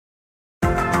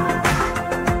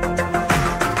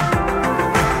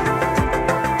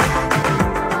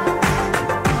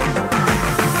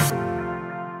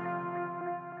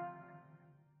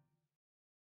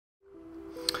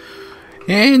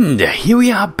And here we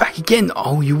are back again.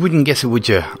 Oh, you wouldn't guess it, would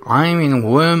you? I'm in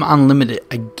Wurm Unlimited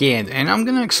again, and I'm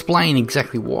going to explain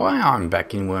exactly why I'm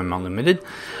back in Wurm Unlimited.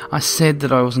 I said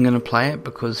that I wasn't going to play it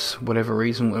because whatever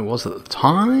reason it was at the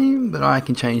time, but I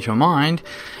can change my mind.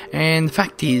 And the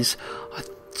fact is, I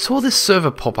saw this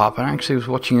server pop up, and I actually was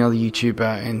watching another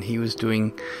YouTuber, and he was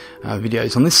doing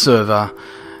videos on this server.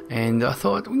 And I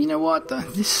thought, well, you know what,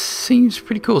 this seems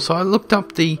pretty cool. So I looked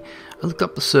up the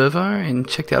server and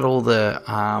checked out all the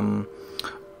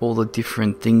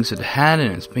different things that it had,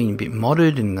 and it's been a bit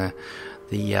modded, and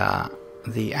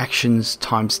the actions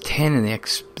times 10, and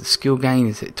the skill gain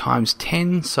is at times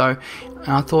 10. So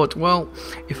I thought, well,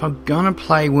 if I'm gonna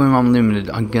play Wurm Unlimited,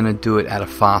 I'm gonna do it at a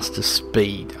faster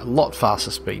speed, a lot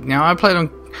faster speed. Now I've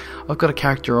got a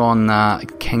character on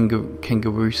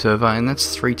Kangaroo server, and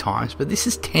that's 3 times, but this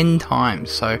is 10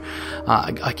 times, so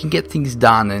I can get things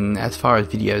done. And as far as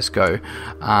videos go,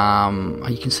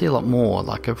 you can see a lot more.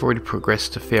 Like, I've already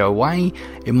progressed a fair way.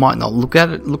 It might not look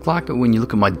like it when you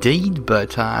look at my deed,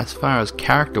 but as far as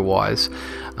character wise,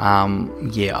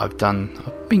 yeah, I've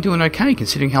been doing okay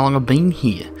considering how long I've been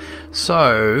here.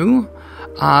 So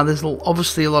there's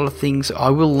obviously a lot of things. I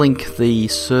will link the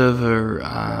server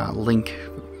link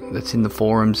that's in the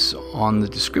forums on the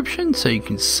description, so you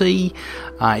can see.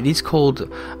 It is called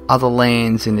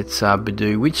Otherlands, and it's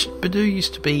Badu, which Badu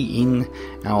used to be in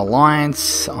our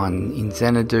alliance in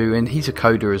Xanadu, and he's a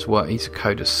coder as well. He's a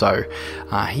coder, so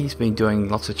he's been doing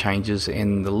lots of changes,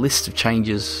 and the list of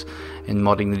changes and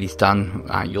modding that he's done,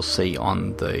 you'll see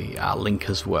on the link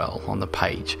as well on the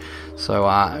page. So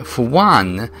for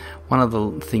one of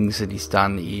the things that he's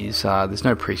done is there's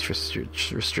no priest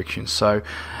restrictions. So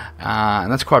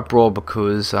and that's quite broad,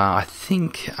 because I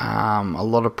think a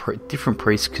lot of different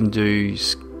priests can do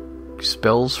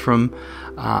spells from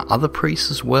other priests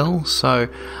as well. So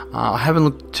I haven't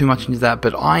looked too much into that,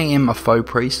 but I am a faux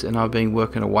priest, and I've been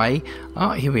working away.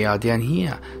 Oh, here we are down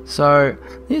here. So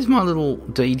there's my little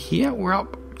deed here. We're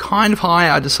up kind of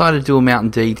high. I decided to do a mountain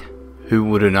deed. Who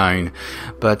would have known?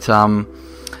 But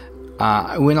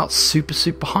we're not super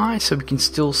high, so we can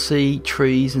still see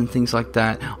trees and things like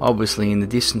that. Obviously in the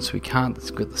distance we can't.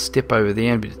 It's got the steppe over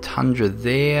there, a bit of tundra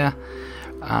there,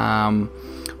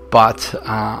 but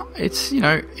it's, you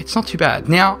know, it's not too bad.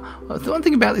 Now, the one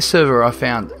thing about this server, I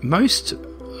found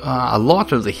a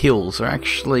lot of the hills are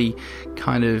actually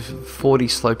kind of 40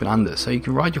 slope and under, so you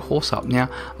can ride your horse up. Now,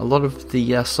 a lot of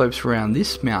the slopes around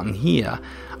this mountain here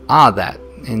are that,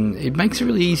 and it makes it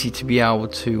really easy to be able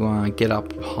to get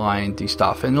up high and do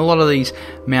stuff. And a lot of these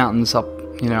mountains up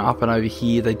and over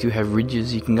here, they do have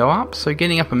ridges you can go up, so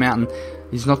getting up a mountain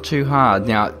is not too hard.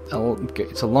 Now,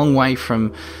 it's a long way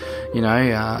from,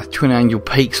 Twin Angel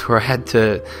Peaks, where I had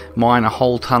to mine a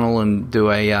whole tunnel and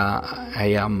do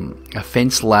a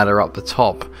fence ladder up the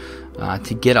top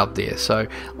to get up there. So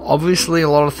obviously a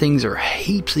lot of things are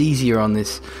heaps easier on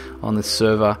this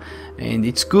server, and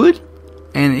it's good.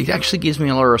 And it actually gives me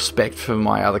a lot of respect for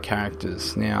my other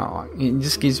characters. Now, it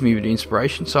just gives me a bit of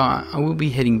inspiration, so I will be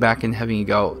heading back and having a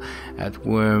go at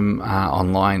Wurm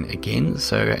Online again.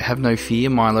 So have no fear,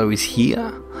 Milo is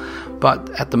here. But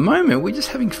at the moment, we're just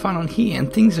having fun on here,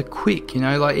 and things are quick,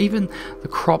 like even the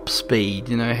crop speed,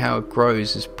 how it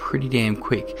grows is pretty damn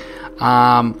quick.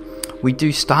 We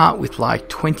do start with like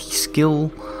 20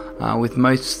 skill with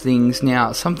most things.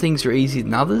 Now, some things are easier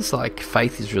than others, like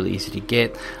faith is really easy to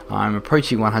get. I'm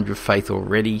approaching 100 faith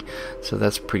already, so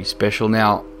that's pretty special.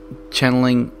 Now,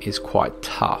 channeling is quite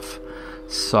tough.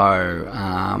 So,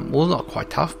 well, not quite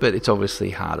tough, but it's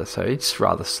obviously harder, so it's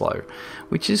rather slow,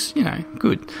 which is,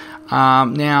 good.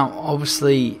 Now,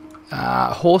 obviously,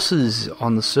 horses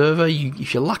on the server,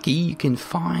 if you're lucky, you can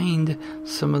find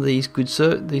some of these good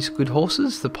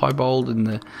horses, the piebald and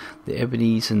the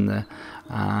ebonies and the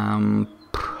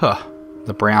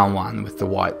brown one with the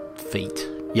white feet.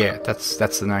 Yeah, that's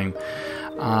the name.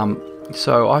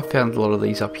 So I found a lot of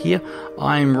these up here.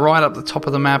 I'm right up the top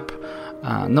of the map.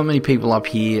 Not many people up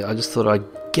here. I just thought I'd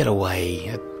get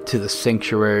away to the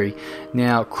sanctuary.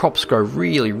 Now, crops grow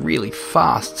really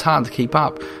fast. It's hard to keep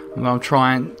up.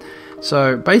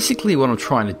 So basically what I'm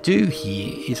trying to do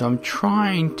here is I'm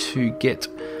trying to get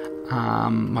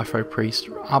my faux priest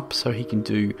up so he can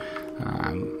do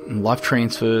life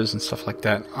transfers and stuff like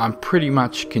that. I pretty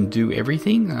much can do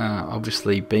everything.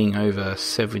 Obviously, being over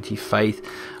 70 faith,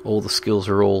 all the skills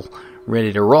are all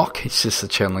ready to rock. It's just the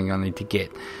channeling I need to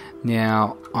get.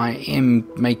 Now, I'm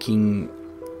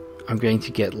going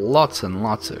to get lots and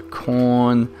lots of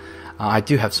corn. I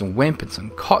do have some wemp and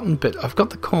some cotton, but I've got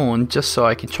the corn just so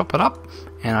I can chop it up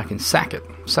and I can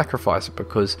sacrifice it,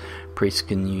 because priests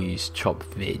can use chopped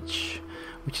veg,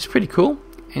 which is pretty cool.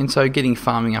 and so getting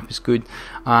farming up is good.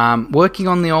 Working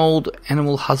on the old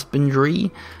animal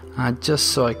husbandry,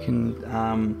 just so I can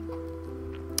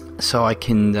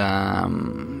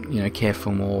care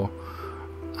for more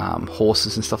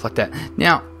horses and stuff like that.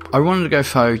 Now, I wanted to go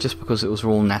faux just because it was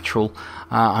all natural.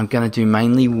 I'm going to do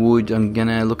mainly wood. I'm going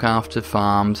to look after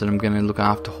farms, and I'm going to look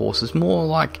after horses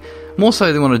more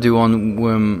so than what I do on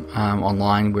Wurm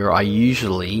Online, where I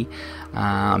usually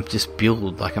just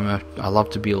build. I love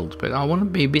to build, but I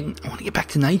want to get back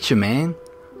to nature, man.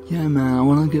 Yeah, man, I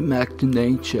want to get back to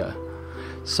nature.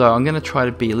 So I'm going to try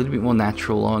to be a little bit more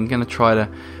natural. I'm going to try to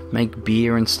make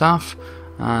beer and stuff.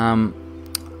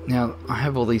 Now, I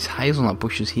have all these hazelnut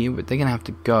bushes here, but they're going to have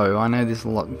to go. I know there's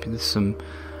some,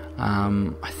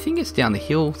 I think it's down the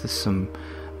hill, there's some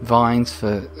vines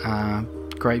for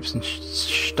grapes and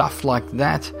stuff like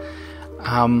that.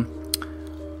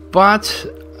 But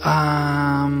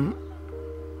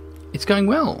it's going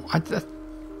well.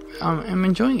 I'm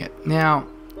enjoying it. Now,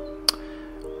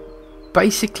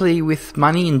 basically with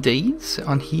money and deeds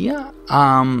on here,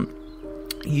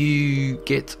 you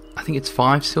get, I think it's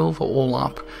 5 silver all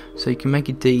up, so you can make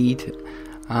a deed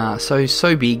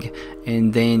so big,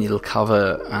 and then it'll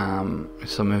cover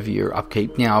some of your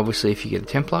upkeep. Now, obviously, if you get a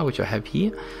Templar, which I have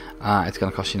here, it's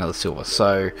going to cost you another silver,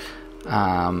 so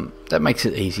that makes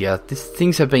it easier.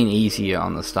 Things have been easier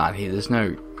on the start here. There's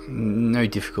no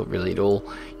difficult really at all.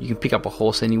 You can pick up a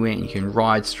horse anywhere and you can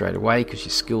ride straight away because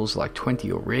your skills are like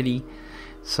 20 already.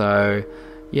 So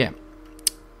yeah,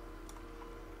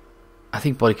 I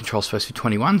think body control is supposed to be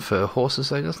 21 for horses,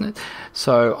 though, doesn't it?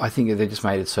 So I think that they just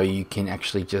made it so you can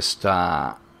actually just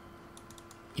ride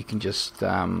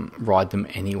them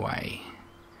anyway.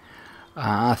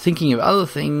 Thinking of other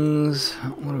things,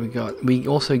 what do we got? We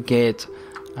also get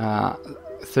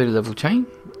 30 level chain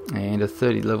and a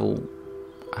 30 level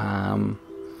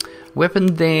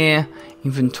weapon there.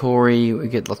 Inventory, we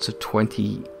get lots of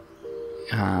 20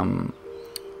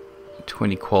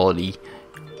 quality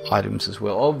items as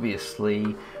well.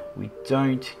 Obviously, we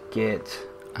don't get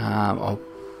a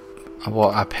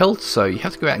pelt, so you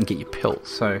have to go out and get your pelt.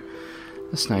 So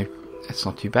that's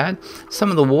not too bad. Some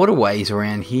of the waterways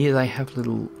around here, they have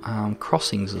little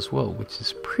crossings as well, which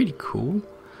is pretty cool.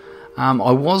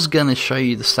 I was going to show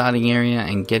you the starting area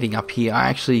and getting up here. I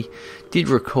actually did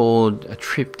record a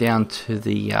trip down to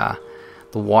the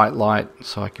White Light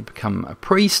so I could become a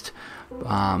priest.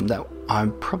 That I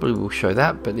probably will show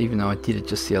that, but even though I did it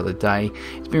just the other day,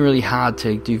 it's been really hard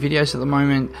to do videos at the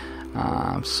moment.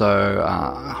 So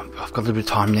I've got a little bit of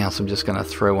time now, so I'm just going to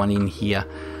throw one in here.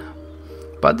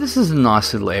 But this is a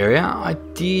nice little area. I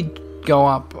did go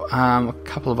up a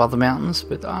couple of other mountains,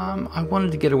 but I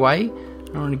wanted to get away.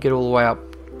 I wanted to get all the way up,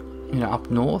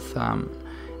 up north.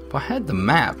 If I had the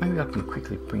map, maybe I can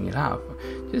quickly bring it up.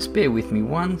 Just bear with me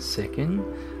 1 second.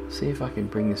 See if I can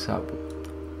bring this up.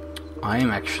 I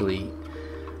am actually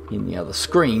in the other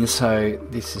screen, so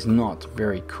this is not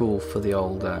very cool for the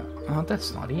old... oh,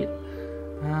 that's not it.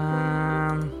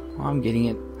 I'm getting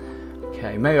it.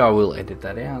 Okay, maybe I will edit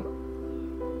that out.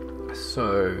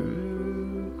 So,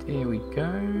 there we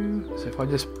go. So if I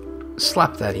just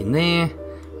slap that in there,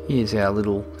 here's our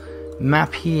little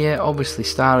map here. Obviously,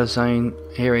 starter zone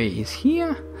area is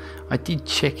here. I did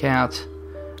check out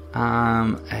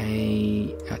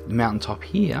a mountaintop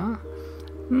here.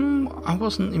 I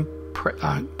wasn't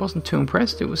too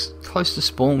impressed. It was close to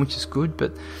spawn, which is good,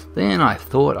 but then I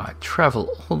thought I'd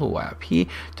travel all the way up here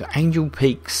to Angel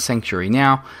Peak Sanctuary.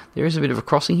 Now, there is a bit of a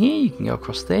crossing here. You can go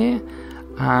across there.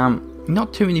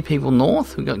 Not too many people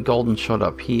north. We've got Golden Shot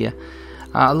up here.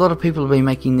 A lot of people have been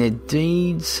making their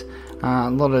deeds. A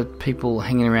lot of people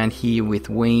hanging around here with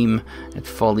Weem at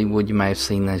Follywood. You may have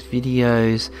seen those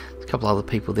videos. There's a couple other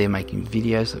people there making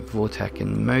videos like Vortak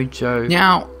and Mojo.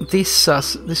 Now, this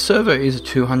server is a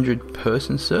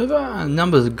 200-person server.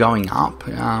 Numbers are going up.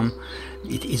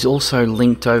 It is also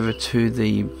linked over to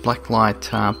the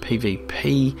Blacklight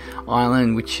PvP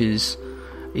island, which is,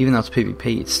 even though it's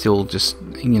PvP, it's still just,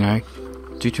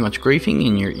 do too much griefing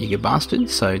and you get bastard,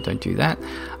 so don't do that.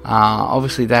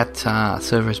 Obviously that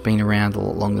server has been around a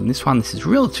lot longer than this one. This is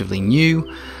relatively new,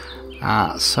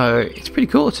 so it's pretty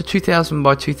cool. It's a 2000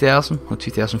 by 2000 or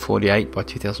 2048 by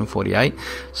 2048,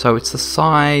 so it's the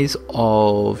size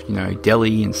of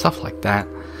Delhi and stuff like that.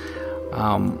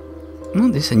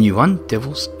 This is a new one,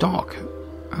 Devil's Dock.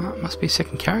 Must be a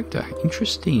second character.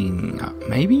 Interesting.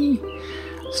 Maybe.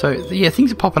 So yeah,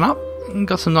 things are popping up.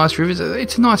 Got some nice rivers.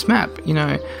 It's a nice map,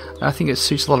 I think it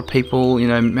suits a lot of people.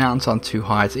 Mountains aren't too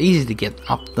high. It's easy to get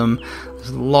up them.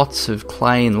 There's lots of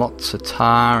clay and lots of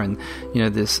tar, and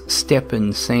there's step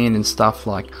and sand and stuff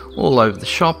like all over the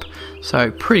shop.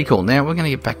 So pretty cool. Now we're going to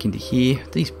get back into here.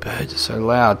 These birds are so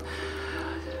loud.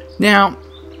 Now,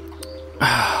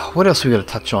 what else have we got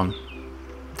to touch on?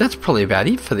 That's probably about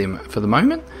it for the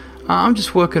moment. I'm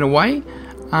just working away.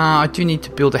 I do need to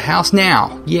build a house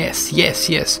now. Yes.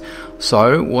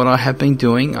 So what I have been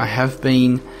doing, I have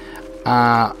been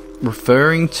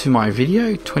referring to my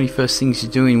video, 21st Things to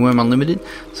Do in Wurm Unlimited.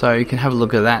 So you can have a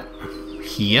look at that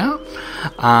here.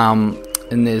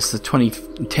 And there's the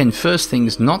 10 first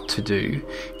things not to do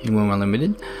in Wurm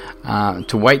Unlimited,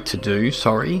 to wait to do,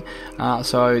 sorry.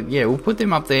 So yeah, we'll put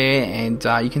them up there, and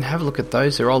you can have a look at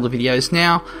those. They're older videos.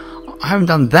 Now, I haven't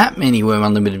done that many Wurm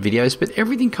Unlimited videos, but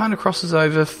everything kind of crosses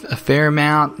over a fair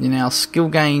amount. You know, skill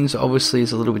gains obviously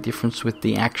is a little bit different with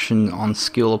the action on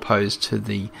skill opposed to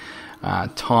the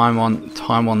time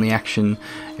on the action,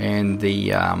 and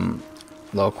the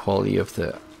low quality of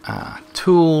the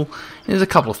tool. There's a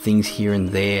couple of things here and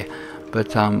there,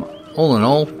 but all in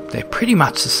all, they're pretty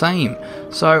much the same.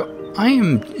 So I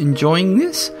am enjoying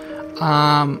this.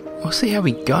 We'll see how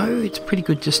we go. It's pretty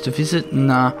good just to visit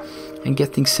and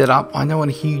get things set up. I don't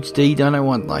want a huge deed. I don't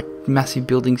want like massive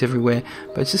buildings everywhere,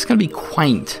 but it's just going to be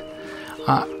quaint.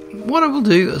 What I will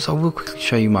do is I will quickly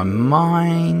show you my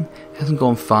mine. It hasn't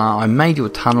gone far. I may do a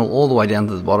tunnel all the way down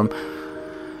to the bottom,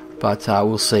 but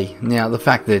we'll see. Now, the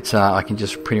fact that I can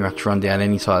just pretty much run down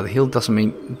any side of the hill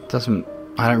doesn't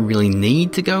I don't really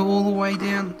need to go all the way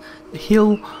down the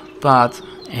hill. But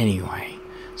anyway,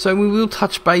 so we will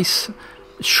touch base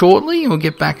shortly, and we'll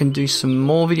get back and do some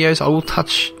more videos. I will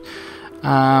touch.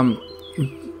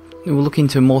 We'll look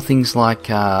into more things like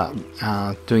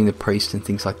doing the priest and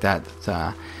things like that.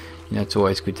 You know, it's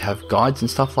always good to have guides and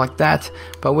stuff like that,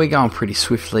 but we're going pretty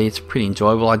swiftly. It's pretty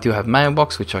enjoyable. I do have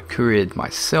mailbox, which I couriered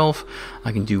myself.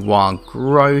 I can do wild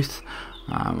growth.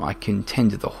 I can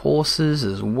tend to the horses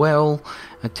as well.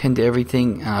 I tend to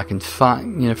everything. I can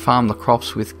farm the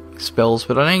crops with spells,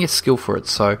 but I don't get skill for it,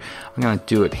 so I'm going to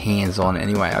do it hands-on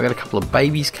anyway. I got a couple of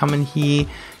babies coming here.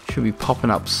 Should be popping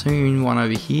up soon. One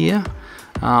over here.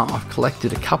 I've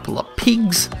collected a couple of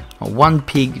pigs. One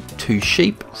pig, 2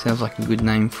 sheep. Sounds like a good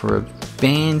name for a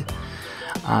band.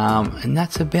 And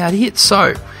that's about it.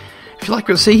 So, if you like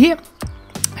what I see here,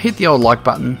 hit the old like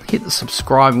button, hit the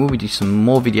subscribe, and we'll do some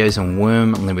more videos on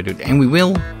Wurm Unlimited. And we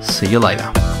will see you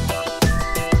later.